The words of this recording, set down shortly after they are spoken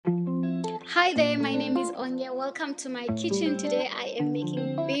Hi there, my name is Onya. Welcome to my kitchen. Today I am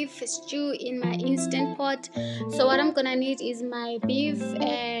making beef stew in my instant pot. So what I'm gonna need is my beef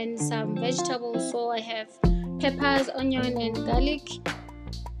and some vegetables. So I have peppers, onion and garlic.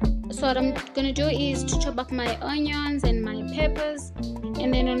 So what I'm gonna do is to chop up my onions and my peppers,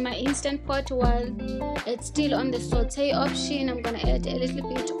 and then on my instant pot, while it's still on the saute option, I'm gonna add a little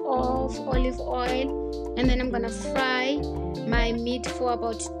bit of olive oil, and then I'm gonna fry my meat for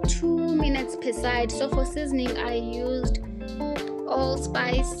about 2 minutes per side. So for seasoning I used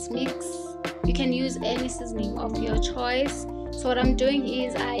allspice mix. You can use any seasoning of your choice. So what I'm doing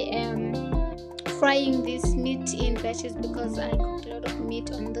is I am frying this meat in batches because I cooked a lot of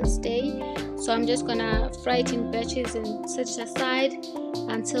meat on this day. So I'm just gonna fry it in batches and set it aside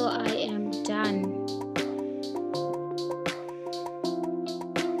until I am done.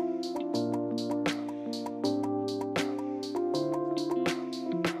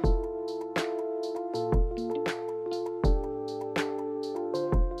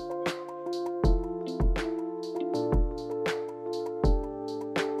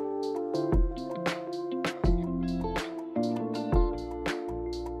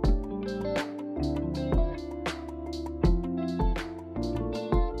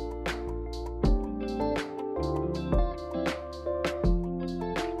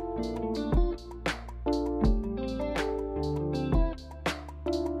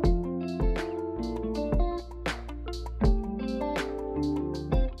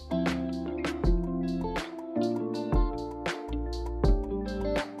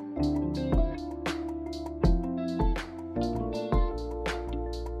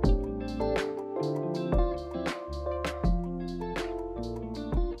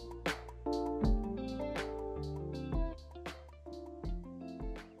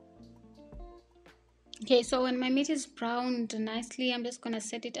 Okay, so when my meat is browned nicely, I'm just gonna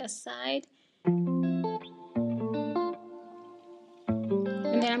set it aside, and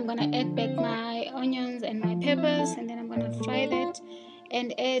then I'm gonna add back my onions and my peppers, and then I'm gonna fry that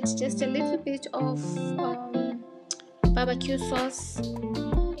and add just a little bit of barbecue sauce,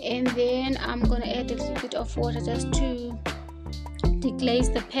 and then I'm gonna add a little bit of water just to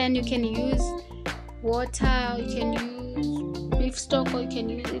deglaze the pan. You can use water, you can use beef stock, or you can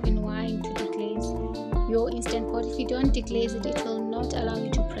use even wine to deglaze your instant pot. If you don't deglaze it, it will not allow you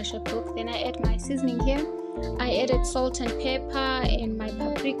to pressure cook. Then I add my seasoning here. I added salt and pepper and my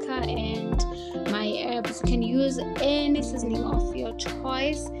paprika and my herbs. You can use any seasoning of your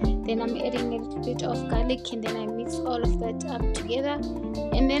choice. Then I'm adding a little bit of garlic, and then I mix all of that up together.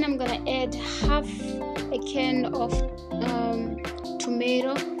 And then I'm gonna add half a can of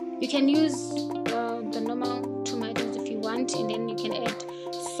tomato. You can use the normal tomatoes if you want, and then you can add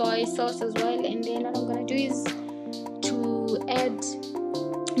soy sauce as well. And then what I'm gonna do is to add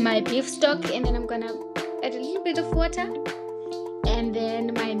my beef stock, and then I'm gonna add a little bit of water, and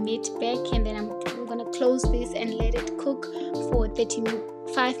then my meat back, and then I'm gonna close this and let it cook for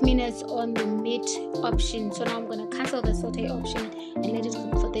 35 minutes on the meat option. So now I'm gonna cancel the saute option and let it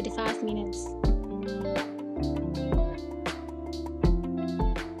cook for 35 minutes.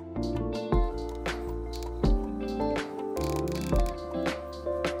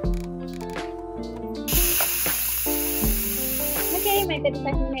 My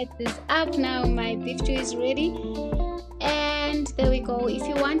 35 minutes is up. Now my beef stew is ready, and there we go. If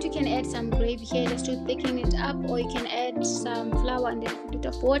you want, you can add some gravy here just to thicken it up, or you can add some flour and a little bit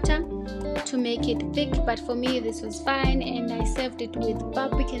of water to make it thick. But for me this was fine, and I served it with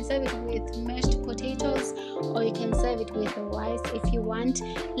pap. You can serve it with mashed potatoes, or you can serve it with rice if you want.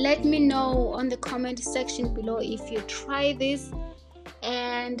 Let me know on the comment section below if you try this.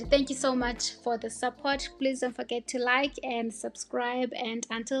 And thank you so much for the support. Please don't forget to like and subscribe, and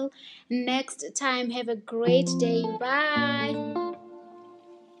until next time, have a great day. Bye.